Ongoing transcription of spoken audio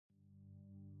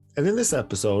And in this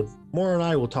episode, Maura and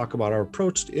I will talk about our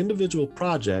approach to individual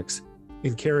projects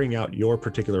in carrying out your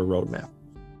particular roadmap.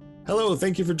 Hello,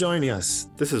 thank you for joining us.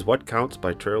 This is What Counts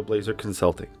by Trailblazer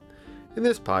Consulting. In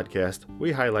this podcast,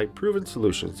 we highlight proven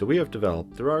solutions that we have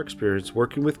developed through our experience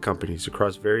working with companies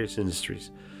across various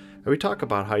industries, and we talk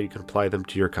about how you can apply them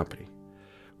to your company.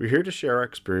 We're here to share our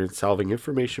experience solving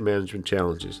information management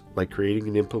challenges like creating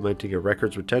and implementing a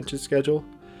records retention schedule,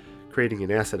 creating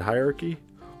an asset hierarchy,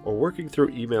 or working through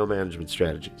email management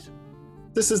strategies.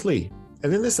 This is Lee,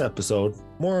 and in this episode,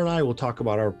 Maura and I will talk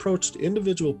about our approach to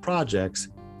individual projects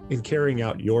in carrying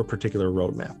out your particular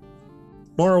roadmap.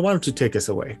 Maura, why don't you take us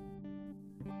away?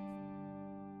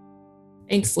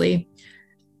 Thanks, Lee.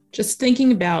 Just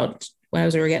thinking about,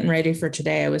 as we were getting ready for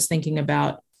today, I was thinking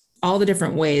about all the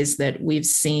different ways that we've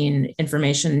seen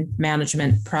information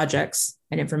management projects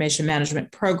and information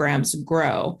management programs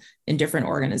grow in different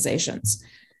organizations.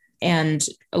 And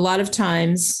a lot of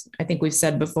times, I think we've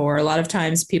said before, a lot of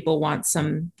times people want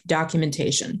some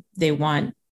documentation. They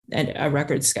want a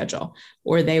record schedule,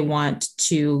 or they want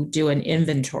to do an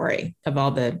inventory of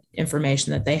all the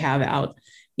information that they have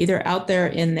either out there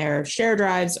in their share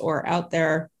drives or out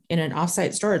there in an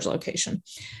offsite storage location.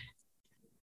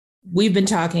 We've been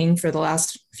talking for the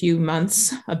last few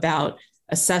months about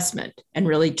assessment and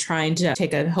really trying to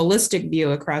take a holistic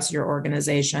view across your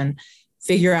organization,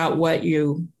 figure out what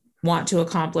you want to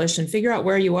accomplish and figure out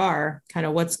where you are, kind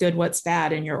of what's good, what's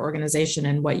bad in your organization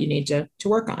and what you need to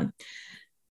work on.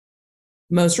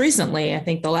 Most recently, I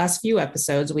think the last few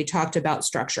episodes, we talked about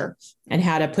structure and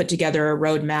how to put together a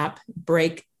roadmap,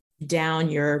 break down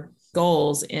your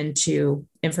goals into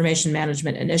information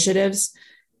management initiatives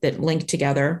that link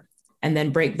together, and then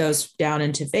break those down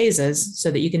into phases so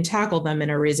that you can tackle them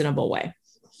in a reasonable way.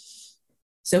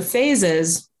 So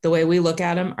phases, the way we look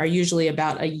at them, are usually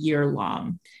about a year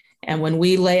long. And when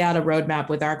we lay out a roadmap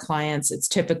with our clients, it's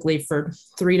typically for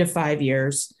 3 to 5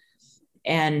 years.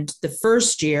 And the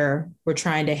first year, we're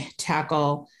trying to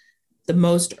tackle the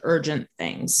most urgent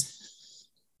things.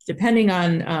 Depending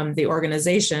on the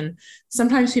organization,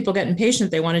 sometimes people get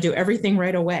impatient. They want to do everything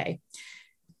right away.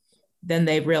 Then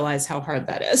they realize how hard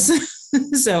that is.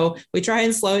 So we try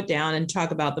and slow it down and talk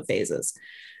about the phases.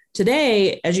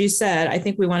 Today, as you said, I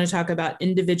think we want to talk about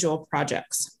individual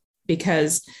projects,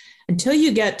 because until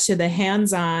you get to the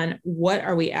hands-on, what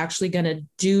are we actually going to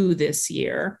do this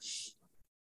year?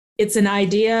 It's an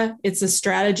idea, it's a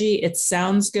strategy, it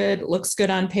sounds good, it looks good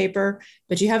on paper,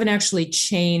 but you haven't actually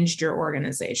changed your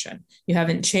organization. You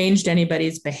haven't changed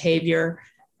anybody's behavior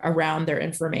around their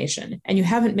information, and you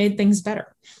haven't made things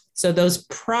better. So those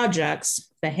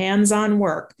projects, the hands-on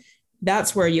work,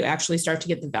 that's where you actually start to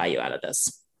get the value out of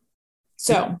this.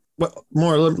 So, well,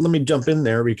 Maura, let me jump in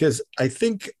there, because I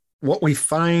think what we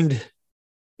find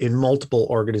in multiple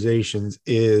organizations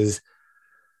is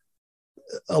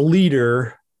a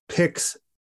leader picks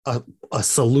a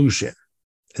solution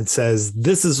and says,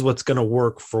 this is what's going to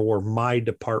work for my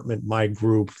department, my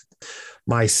group,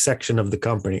 my section of the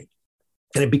company.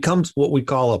 And it becomes what we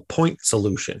call a point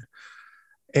solution.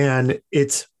 And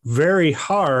it's very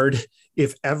hard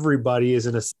if everybody is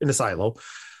in a silo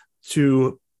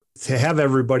to have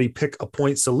everybody pick a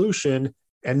point solution,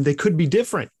 and they could be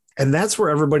different. And that's where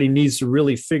everybody needs to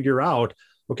really figure out,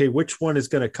 okay, which one is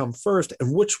going to come first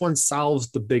and which one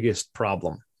solves the biggest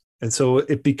problem. And so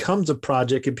it becomes a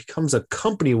project, it becomes a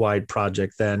company-wide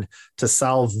project then to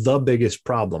solve the biggest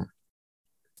problem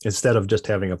instead of just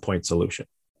having a point solution.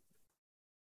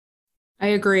 I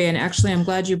agree. And actually, I'm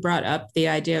glad you brought up the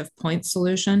idea of point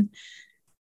solution,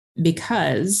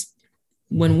 because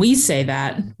when we say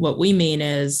that, what we mean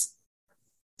is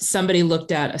somebody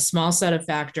looked at a small set of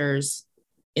factors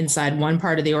inside one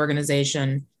part of the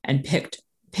organization and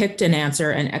picked an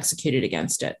answer and executed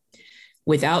against it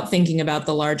without thinking about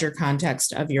the larger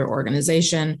context of your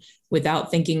organization, without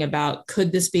thinking about,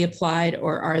 could this be applied,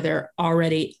 or are there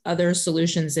already other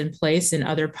solutions in place in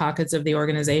other pockets of the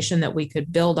organization that we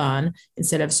could build on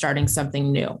instead of starting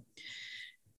something new?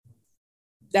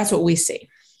 That's what we see.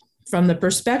 From the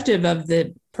perspective of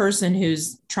the person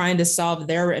who's trying to solve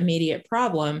their immediate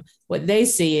problem, what they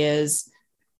see is,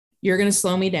 you're going to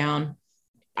slow me down.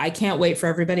 I can't wait for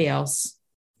everybody else.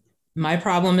 My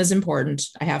problem is important.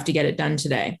 I have to get it done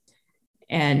today.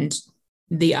 And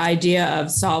the idea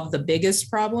of solve the biggest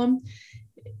problem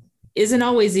isn't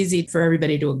always easy for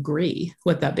everybody to agree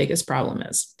what that biggest problem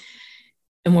is.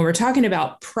 And when we're talking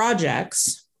about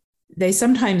projects, they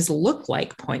sometimes look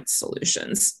like point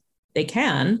solutions. They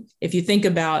can, if you think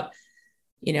about,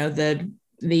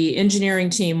 the engineering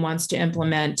team wants to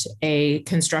implement a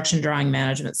construction drawing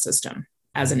management system,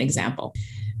 as an example.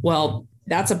 Well,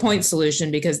 that's a point solution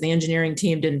because the engineering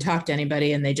team didn't talk to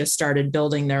anybody and they just started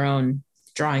building their own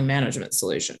drawing management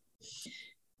solution.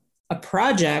 A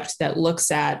project that looks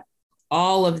at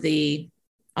all of the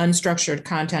unstructured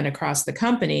content across the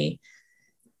company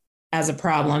as a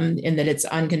problem in that it's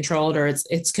uncontrolled or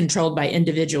it's controlled by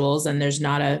individuals, and there's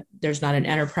not an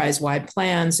enterprise-wide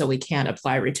plan, so we can't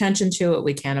apply retention to it,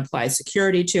 we can't apply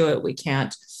security to it, we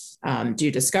can't do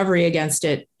discovery against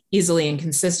it easily and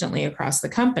consistently across the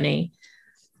company.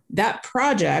 That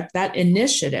project, that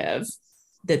initiative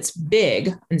that's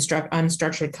big,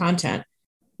 unstructured content,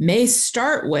 may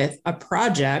start with a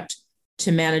project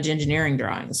to manage engineering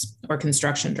drawings or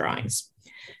construction drawings.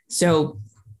 So,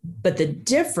 but the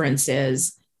difference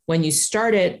is when you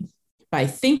start it by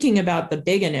thinking about the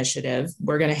big initiative,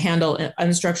 we're going to handle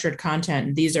unstructured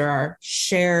content. These are our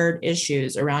shared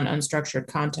issues around unstructured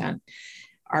content.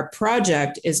 Our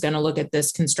project is going to look at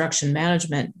this construction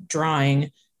management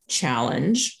drawing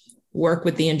challenge, work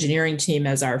with the engineering team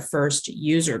as our first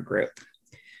user group.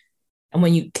 And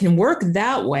when you can work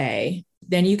that way,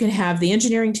 then you can have the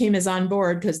engineering team is on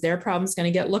board because their problem is going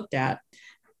to get looked at.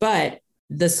 But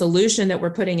the solution that we're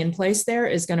putting in place there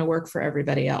is going to work for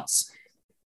everybody else.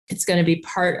 It's going to be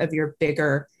part of your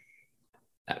bigger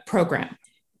program.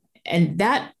 And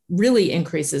that really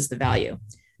increases the value.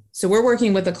 So we're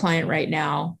working with a client right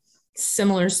now,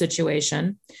 similar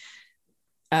situation,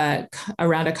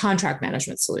 around a contract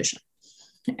management solution.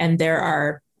 And there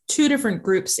are two different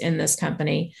groups in this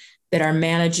company that are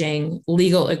managing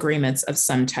legal agreements of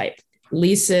some type: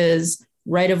 leases,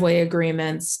 right-of-way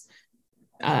agreements,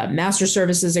 master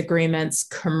services agreements,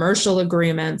 commercial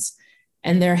agreements,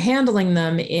 and they're handling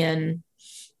them in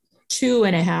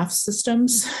 2.5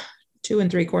 systems, 2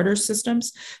 3/4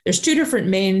 systems. There's two different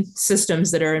main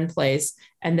systems that are in place.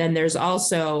 And then there's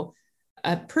also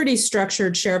a pretty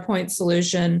structured SharePoint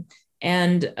solution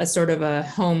and a sort of a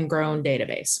homegrown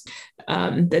database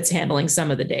that's handling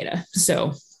some of the data.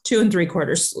 So 2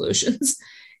 3/4 solutions.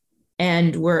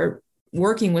 And we're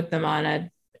working with them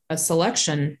on a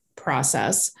selection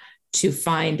process to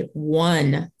find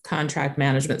one contract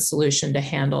management solution to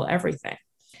handle everything.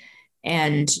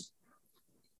 And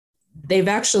they've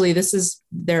actually, this is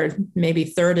their maybe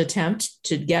third attempt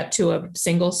to get to a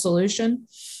single solution.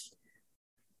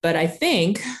 But I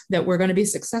think that we're going to be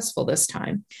successful this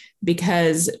time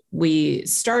because we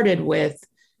started with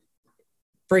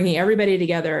bringing everybody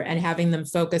together and having them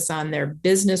focus on their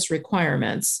business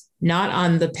requirements, not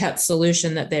on the pet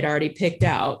solution that they'd already picked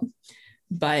out,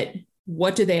 but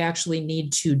what do they actually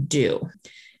need to do?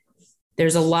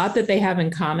 There's a lot that they have in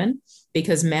common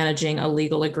because managing a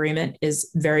legal agreement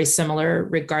is very similar,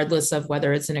 regardless of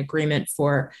whether it's an agreement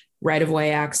for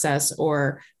right-of-way access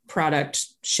or product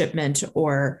shipment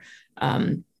or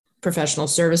professional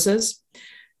services.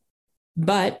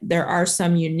 But there are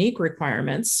some unique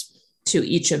requirements to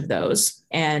each of those.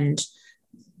 And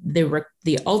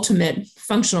the ultimate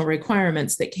functional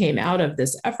requirements that came out of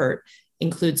this effort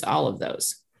includes all of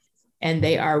those. And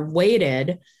they are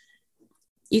weighted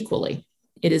equally.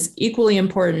 It is equally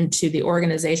important to the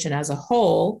organization as a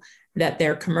whole that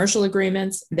their commercial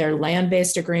agreements, their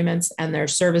land-based agreements, and their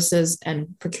services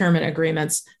and procurement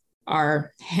agreements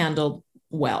are handled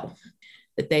well,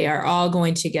 that they are all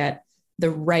going to get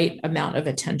the right amount of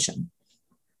attention.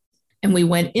 And we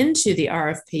went into the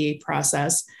RFP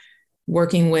process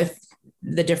working with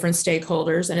the different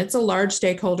stakeholders, and it's a large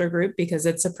stakeholder group because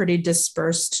it's a pretty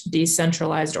dispersed,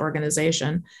 decentralized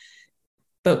organization.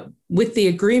 But with the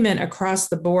agreement across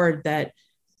the board that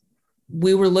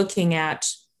we were looking at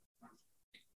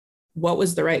what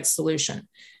was the right solution.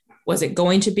 Was it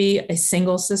going to be a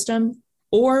single system,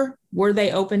 or were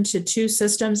they open to two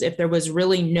systems if there was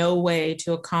really no way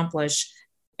to accomplish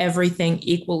everything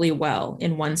equally well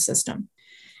in one system?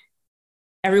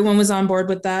 Everyone was on board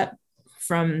with that,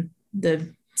 from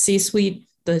the C-suite,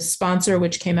 the sponsor,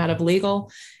 which came out of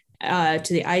legal, to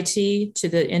the IT, to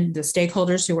the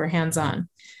stakeholders who were hands-on.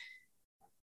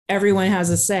 Everyone has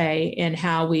a say in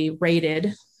how we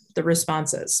rated the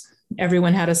responses.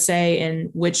 Everyone had a say in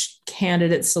which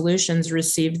candidate solutions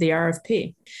received the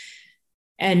RFP.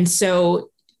 And so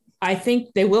I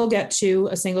think they will get to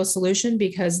a single solution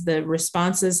because the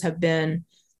responses have been,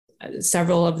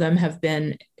 several of them have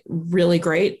been really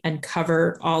great and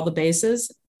cover all the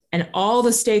bases. And all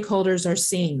the stakeholders are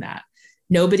seeing that.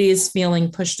 Nobody is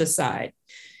feeling pushed aside.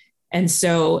 And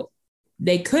so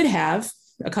they could have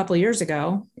a couple of years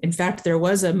ago. In fact, there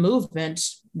was a movement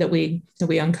that we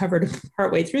uncovered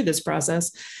partway through this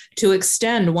process to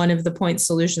extend one of the point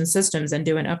solution systems and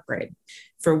do an upgrade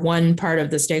for one part of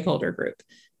the stakeholder group.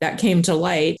 That came to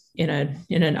light in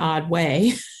an odd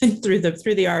way through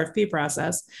the RFP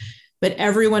process. But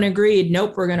everyone agreed,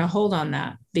 nope, we're going to hold on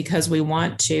that because we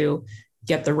want to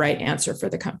get the right answer for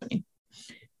the company.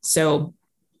 So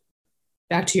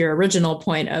back to your original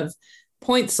point of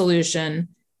point solution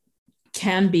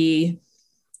can be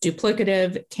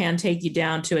duplicative, can take you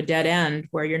down to a dead end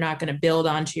where you're not going to build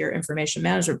onto your information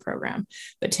management program.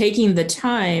 But taking the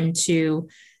time to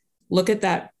look at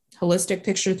that holistic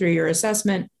picture through your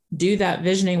assessment, do that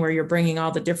visioning where you're bringing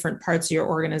all the different parts of your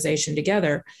organization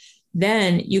together,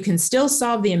 then you can still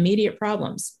solve the immediate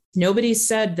problems. Nobody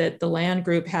said that the land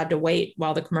group had to wait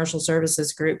while the commercial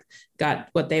services group got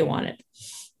what they wanted.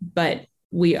 But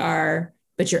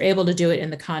you're able to do it in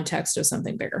the context of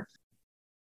something bigger.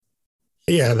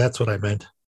 Yeah, that's what I meant.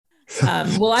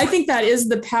 Well, I think that is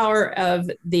the power of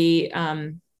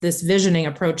this visioning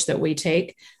approach that we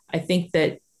take. I think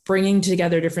that bringing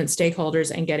together different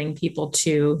stakeholders and getting people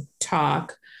to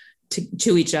talk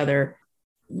to each other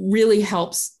really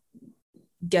helps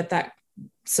get that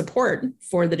support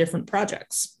for the different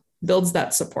projects, builds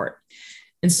that support.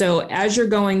 And so as you're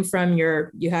going from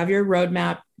you have your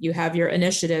roadmap, you have your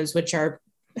initiatives, which are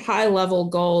high level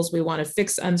goals. We want to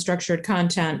fix unstructured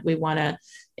content. We want to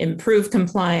improve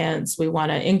compliance. We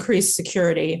want to increase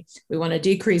security. We want to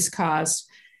decrease cost.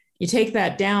 You take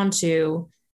that down to,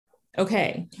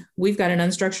 okay, we've got an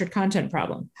unstructured content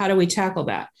problem. How do we tackle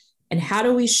that? And how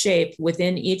do we shape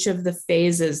within each of the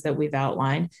phases that we've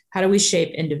outlined? How do we shape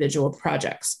individual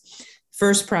projects?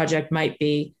 First project might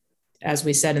be, as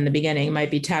we said in the beginning,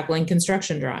 might be tackling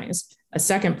construction drawings. A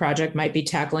second project might be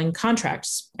tackling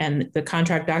contracts and the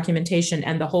contract documentation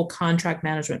and the whole contract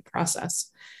management process.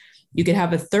 You could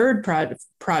have a third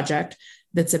project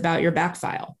that's about your back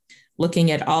file,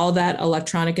 looking at all that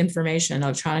electronic information,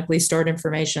 electronically stored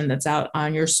information that's out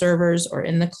on your servers or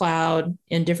in the cloud,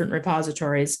 in different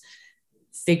repositories,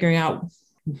 figuring out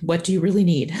what do you really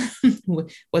need?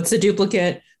 What's a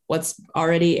duplicate? What's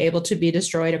already able to be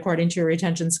destroyed according to your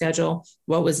retention schedule?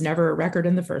 What was never a record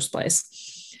in the first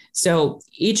place? So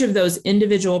each of those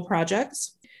individual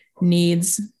projects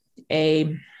needs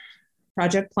a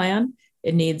project plan.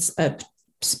 It needs a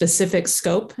specific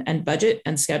scope and budget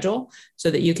and schedule so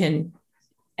that you can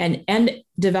and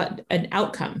develop an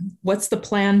outcome. What's the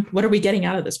plan? What are we getting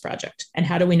out of this project? And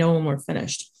how do we know when we're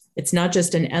finished? It's not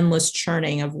just an endless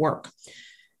churning of work.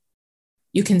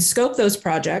 You can scope those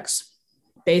projects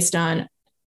based on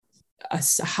a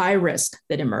high risk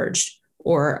that emerged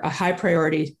or a high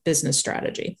priority business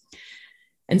strategy.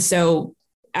 And so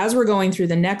as we're going through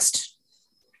the next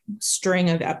string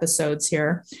of episodes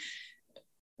here,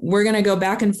 we're going to go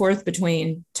back and forth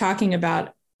between talking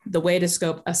about the way to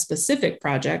scope a specific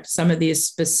project, some of these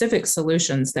specific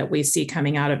solutions that we see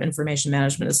coming out of information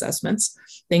management assessments,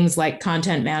 things like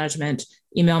content management,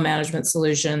 email management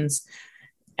solutions,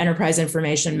 enterprise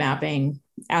information mapping,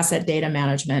 asset data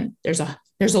management. There's a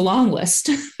long list.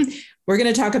 We're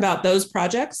going to talk about those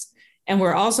projects, and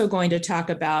we're also going to talk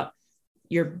about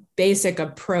your basic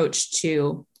approach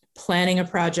to planning a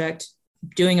project,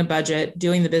 doing a budget,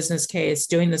 doing the business case,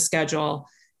 doing the schedule,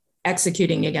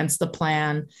 executing against the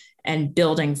plan, and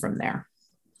building from there.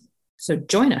 So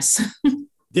join us.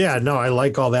 Yeah, no, I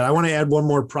like all that. I want to add one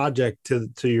more project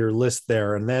to your list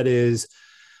there, and that is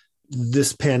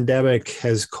this pandemic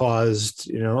has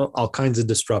caused, all kinds of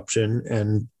disruption,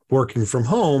 and working from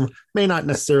home may not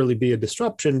necessarily be a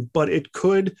disruption, but it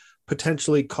could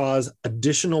potentially cause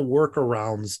additional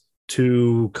workarounds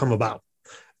to come about.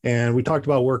 And we talked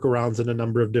about workarounds in a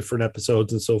number of different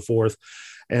episodes and so forth.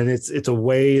 And it's a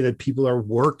way that people are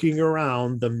working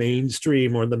around the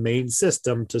mainstream or the main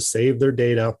system to save their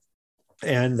data.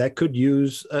 And that could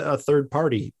use a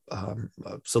third-party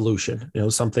solution,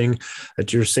 something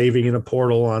that you're saving in a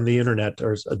portal on the internet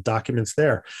or documents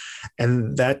there.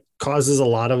 And that causes a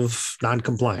lot of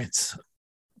non-compliance.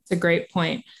 It's a great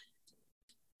point.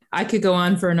 I could go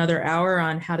on for another hour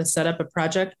on how to set up a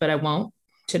project, but I won't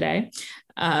today.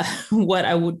 What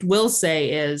I will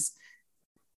say is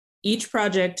each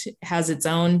project has its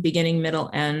own beginning,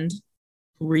 middle, end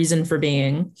reason for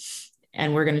being,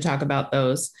 and we're going to talk about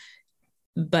those.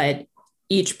 But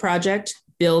each project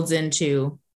builds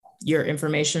into your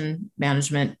information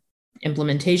management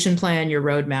implementation plan, your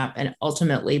roadmap, and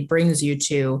ultimately brings you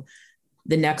to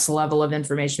the next level of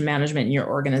information management in your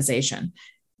organization.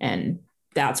 And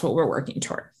that's what we're working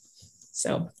toward.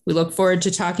 So we look forward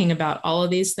to talking about all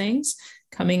of these things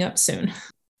coming up soon.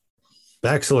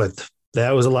 Excellent.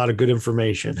 That was a lot of good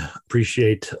information.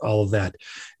 Appreciate all of that.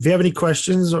 If you have any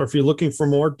questions or if you're looking for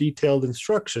more detailed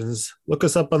instructions, look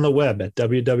us up on the web at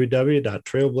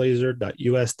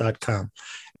www.trailblazer.us.com.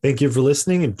 Thank you for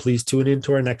listening, and please tune in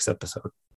to our next episode.